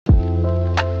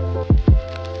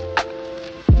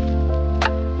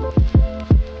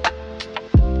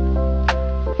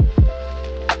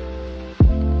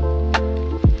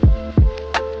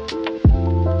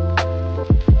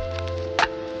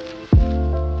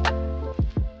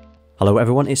Hello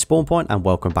everyone, it's SpawnPoiint and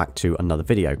welcome back to another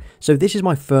video. So this is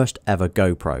my first ever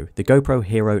GoPro, the GoPro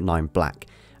Hero9 Black,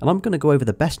 and I'm going to go over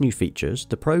the best new features,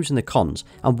 the pros and the cons,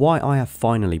 and why I have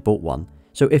finally bought one.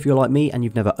 So if you're like me and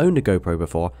you've never owned a GoPro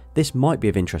before, this might be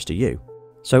of interest to you.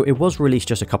 So it was released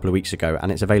just a couple of weeks ago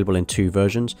and it's available in two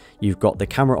versions. You've got the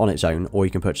camera on its own or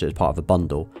you can purchase it as part of a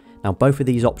bundle. Now both of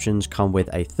these options come with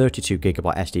a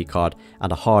 32GB SD card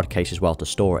and a hard case as well to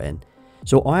store it in.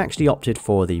 So I actually opted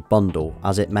for the bundle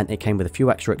as it meant it came with a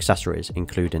few extra accessories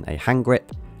including a hand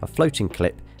grip, a floating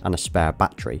clip and a spare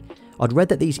battery. I'd read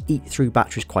that these eat through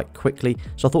batteries quite quickly,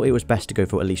 so I thought it was best to go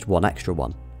for at least one extra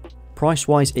one. Price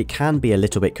wise it can be a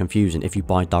little bit confusing if you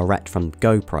buy direct from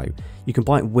GoPro. You can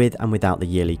buy it with and without the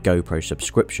yearly GoPro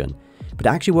subscription, but it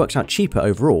actually works out cheaper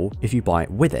overall if you buy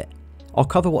it with it. I'll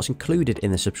cover what's included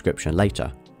in the subscription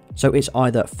later. So it's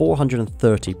either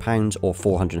 £430 or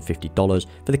 $450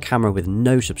 for the camera with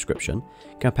no subscription,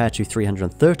 compared to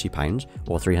 £330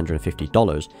 or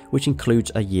 $350, which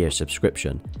includes a year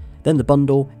subscription. Then the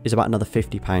bundle is about another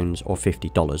 £50 or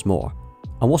 $50 more.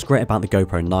 And what's great about the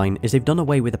GoPro 9 is they've done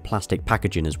away with the plastic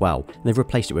packaging as well, and they've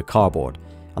replaced it with cardboard.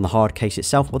 And the hard case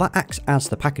itself, well, that acts as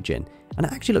the packaging, and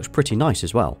it actually looks pretty nice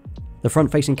as well. The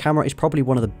front facing camera is probably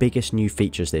one of the biggest new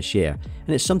features this year,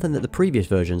 and it's something that the previous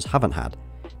versions haven't had.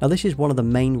 Now this is one of the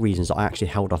main reasons I actually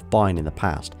held off buying in the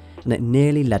past, and it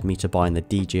nearly led me to buying the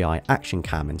DJI Action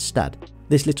Cam instead.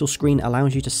 This little screen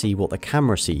allows you to see what the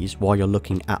camera sees while you're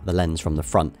looking at the lens from the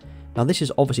front. Now this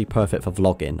is obviously perfect for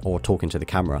vlogging or talking to the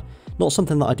camera, not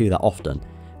something that I do that often,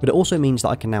 but it also means that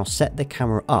I can now set the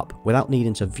camera up without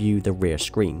needing to view the rear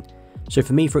screen. So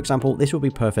for me, for example, this will be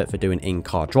perfect for doing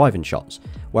in-car driving shots,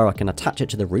 where I can attach it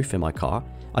to the roof in my car,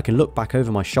 I can look back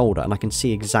over my shoulder and I can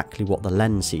see exactly what the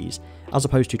lens sees, as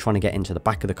opposed to trying to get into the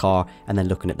back of the car and then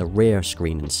looking at the rear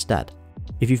screen instead.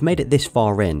 If you've made it this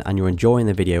far in and you're enjoying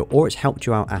the video or it's helped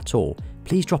you out at all,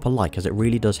 please drop a like as it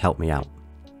really does help me out.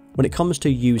 When it comes to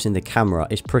using the camera,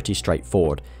 it's pretty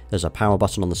straightforward. There's a power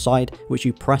button on the side which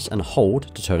you press and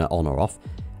hold to turn it on or off,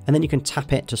 and then you can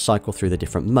tap it to cycle through the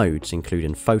different modes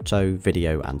including photo,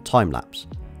 video and time-lapse.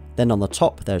 Then on the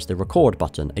top there's the record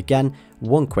button, again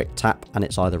one quick tap and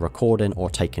it's either recording or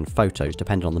taking photos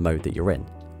depending on the mode that you're in.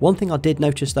 One thing I did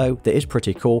notice though that is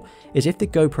pretty cool is if the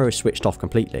GoPro is switched off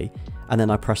completely and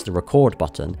then I press the record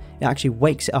button, it actually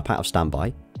wakes it up out of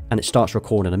standby and it starts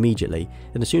recording immediately.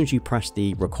 Then as soon as you press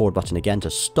the record button again to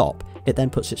stop, it then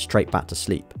puts it straight back to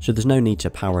sleep. So there's no need to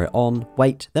power it on,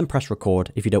 wait, then press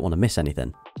record if you don't want to miss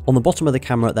anything. On the bottom of the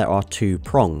camera there are two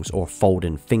prongs, or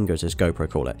folding fingers as GoPro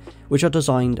call it, which are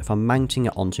designed for mounting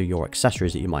it onto your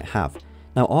accessories that you might have.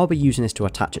 Now I'll be using this to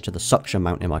attach it to the suction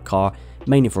mount in my car,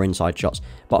 mainly for inside shots,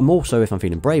 but I'm also, if I'm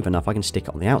feeling brave enough, I can stick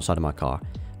it on the outside of my car.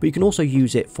 But you can also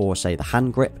use it for, say, the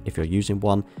hand grip if you're using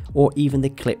one, or even the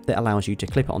clip that allows you to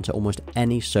clip it onto almost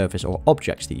any surface or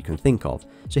objects that you can think of.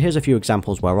 So here's a few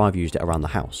examples where I've used it around the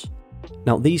house.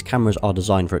 Now these cameras are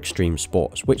designed for extreme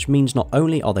sports, which means not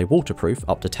only are they waterproof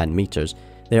up to 10 meters,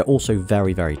 they are also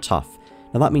very, very tough.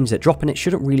 Now that means that dropping it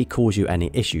shouldn't really cause you any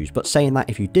issues, but saying that,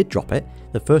 if you did drop it,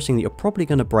 the first thing that you're probably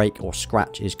going to break or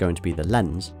scratch is going to be the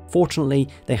lens. Fortunately,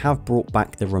 they have brought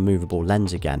back the removable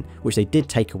lens again, which they did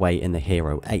take away in the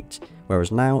Hero 8,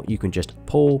 whereas now you can just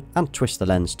pull and twist the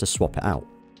lens to swap it out.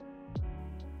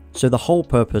 So the whole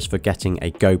purpose for getting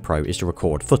a GoPro is to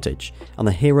record footage, and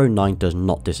the Hero 9 does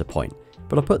not disappoint.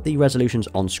 But I'll put the resolutions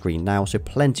on screen now, so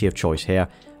plenty of choice here.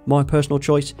 My personal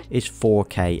choice is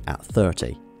 4K at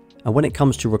 30. And when it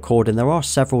comes to recording, there are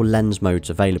several lens modes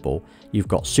available. You've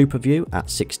got Super View at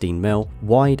 16mm,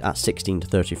 Wide at 16 to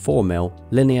 34mm,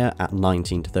 Linear at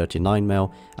 19 to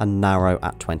 39mm, and Narrow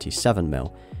at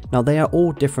 27mm. Now they are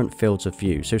all different fields of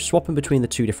view, so swapping between the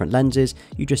two different lenses,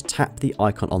 you just tap the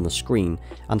icon on the screen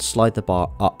and slide the bar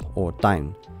up or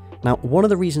down. Now one of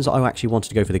the reasons I actually wanted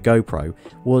to go for the GoPro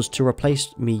was to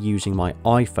replace me using my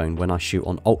iPhone when I shoot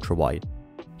on ultra wide.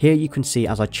 Here you can see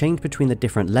as I change between the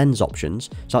different lens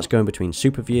options, so that's going between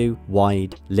Super View,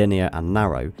 Wide, Linear and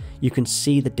Narrow, you can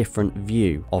see the different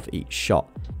view of each shot.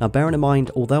 Now bearing in mind,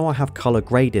 although I have colour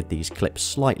graded these clips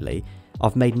slightly,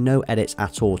 I've made no edits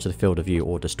at all to the field of view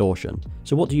or distortion.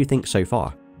 So what do you think so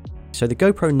far? So the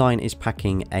GoPro 9 is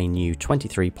packing a new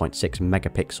 23.6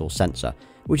 megapixel sensor,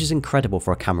 which is incredible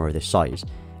for a camera of this size.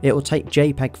 It will take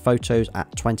JPEG photos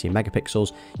at 20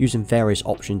 megapixels using various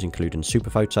options including Super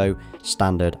Photo,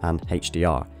 Standard and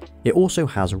HDR. It also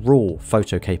has RAW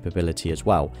photo capability as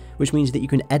well, which means that you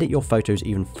can edit your photos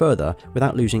even further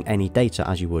without losing any data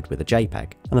as you would with a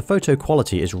JPEG. And the photo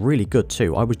quality is really good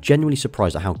too. I was genuinely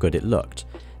surprised at how good it looked.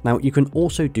 Now you can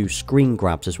also do screen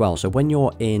grabs as well, so when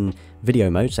you're in video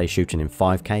mode, say shooting in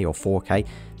 5K or 4K,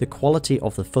 the quality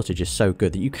of the footage is so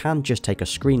good that you can just take a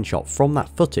screenshot from that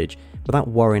footage without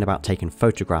worrying about taking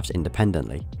photographs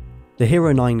independently. The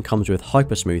Hero 9 comes with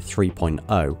Hypersmooth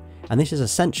 3.0, and this is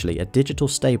essentially a digital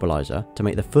stabilizer to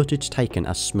make the footage taken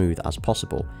as smooth as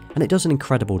possible, and it does an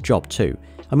incredible job too.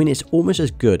 I mean, it's almost as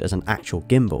good as an actual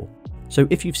gimbal. So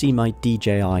if you've seen my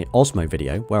DJI Osmo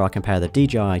video where I compare the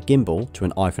DJI gimbal to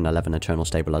an iPhone 11 internal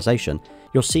stabilization,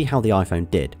 you'll see how the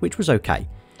iPhone did, which was okay.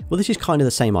 Well, this is kind of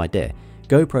the same idea.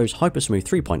 GoPro's Hypersmooth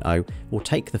 3.0 will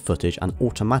take the footage and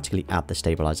automatically add the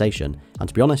stabilization, and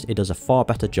to be honest, it does a far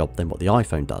better job than what the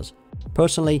iPhone does.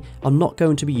 Personally, I'm not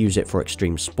going to be using it for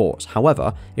extreme sports,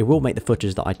 however, it will make the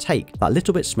footage that I take that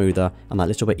little bit smoother and that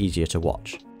little bit easier to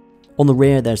watch. On the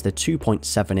rear, there's the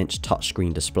 2.7-inch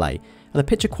touchscreen display, and the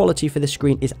picture quality for this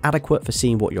screen is adequate for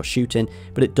seeing what you're shooting,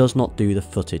 but it does not do the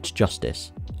footage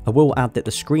justice. I will add that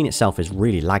the screen itself is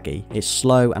really laggy, it's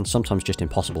slow and sometimes just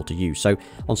impossible to use, so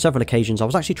on several occasions I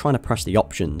was actually trying to press the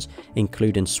options,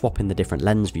 including swapping the different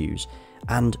lens views,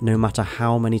 and no matter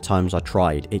how many times I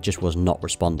tried, it just was not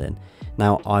responding.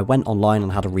 Now, I went online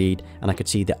and had a read, and I could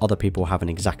see that other people were having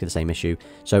exactly the same issue,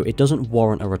 so it doesn't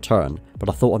warrant a return, but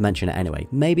I thought I'd mention it anyway.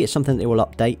 Maybe it's something that they will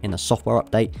update in a software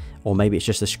update, or maybe it's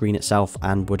just the screen itself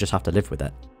and we'll just have to live with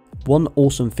it. One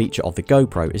awesome feature of the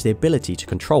GoPro is the ability to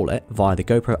control it via the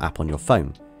GoPro app on your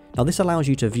phone. Now this allows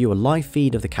you to view a live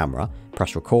feed of the camera,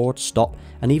 press record, stop,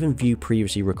 and even view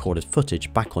previously recorded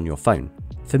footage back on your phone.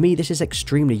 For me, this is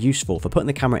extremely useful for putting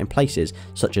the camera in places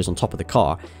such as on top of the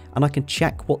car, and I can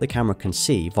check what the camera can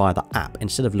see via the app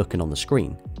instead of looking on the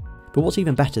screen. But what's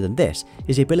even better than this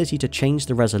is the ability to change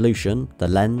the resolution, the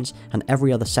lens, and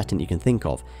every other setting you can think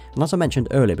of. And as I mentioned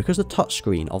earlier, because the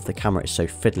touchscreen of the camera is so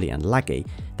fiddly and laggy,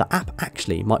 the app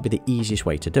actually might be the easiest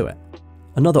way to do it.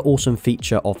 Another awesome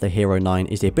feature of the Hero 9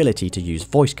 is the ability to use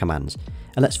voice commands.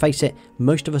 And let's face it,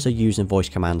 most of us are using voice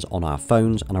commands on our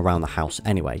phones and around the house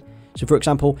anyway. So for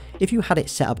example, if you had it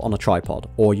set up on a tripod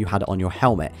or you had it on your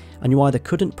helmet and you either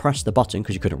couldn't press the button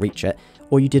because you couldn't reach it,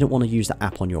 or you didn't want to use the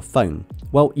app on your phone,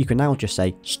 well, you can now just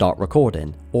say start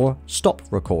recording or stop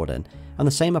recording, and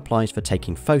the same applies for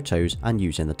taking photos and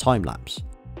using the time lapse.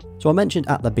 So I mentioned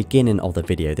at the beginning of the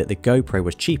video that the GoPro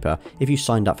was cheaper if you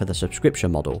signed up for the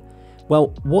subscription model.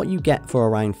 Well, what you get for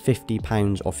around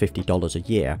 £50 or $50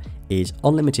 a year is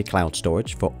unlimited cloud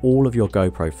storage for all of your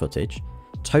GoPro footage,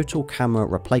 total camera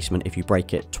replacement if you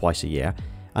break it twice a year,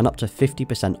 and up to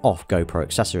 50% off GoPro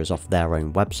accessories off their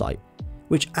own website,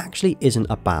 which actually isn't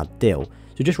a bad deal.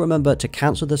 So just remember to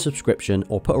cancel the subscription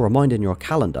or put a reminder in your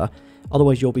calendar,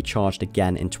 otherwise you'll be charged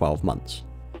again in 12 months.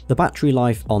 The battery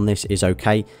life on this is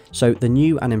okay, so the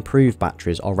new and improved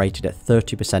batteries are rated at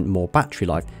 30% more battery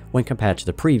life when compared to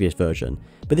the previous version,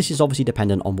 but this is obviously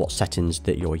dependent on what settings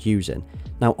that you're using.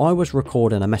 Now I was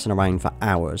recording and messing around for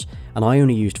hours and I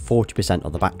only used 40%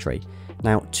 of the battery.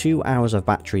 Now 2 hours of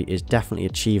battery is definitely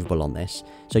achievable on this,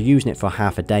 so using it for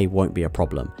half a day won't be a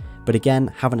problem, but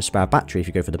again, having a spare battery if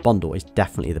you go for the bundle is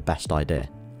definitely the best idea.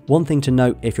 One thing to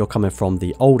note if you're coming from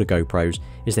the older GoPros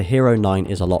is the Hero 9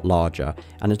 is a lot larger,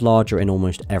 and is larger in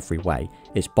almost every way.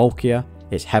 It's bulkier,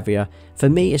 it's heavier. For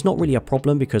me, it's not really a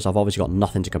problem because I've obviously got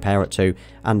nothing to compare it to,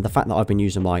 and the fact that I've been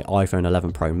using my iPhone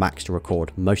 11 Pro Max to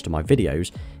record most of my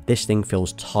videos, this thing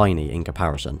feels tiny in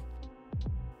comparison.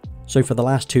 So for the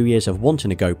last 2 years of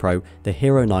wanting a GoPro, the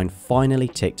Hero 9 finally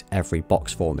ticked every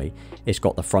box for me. It's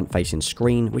got the front facing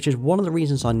screen, which is one of the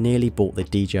reasons I nearly bought the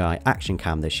DJI Action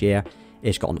Cam this year.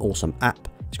 It's got an awesome app,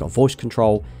 it's got voice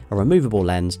control, a removable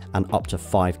lens, and up to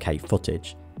 5K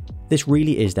footage. This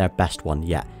really is their best one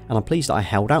yet, and I'm pleased that I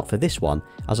held out for this one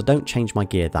as I don't change my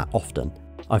gear that often.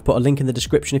 I've put a link in the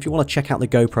description if you want to check out the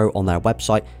GoPro on their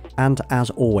website, and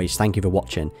as always, thank you for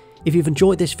watching. If you've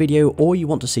enjoyed this video or you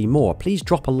want to see more, please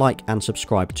drop a like and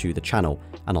subscribe to the channel,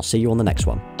 and I'll see you on the next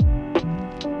one.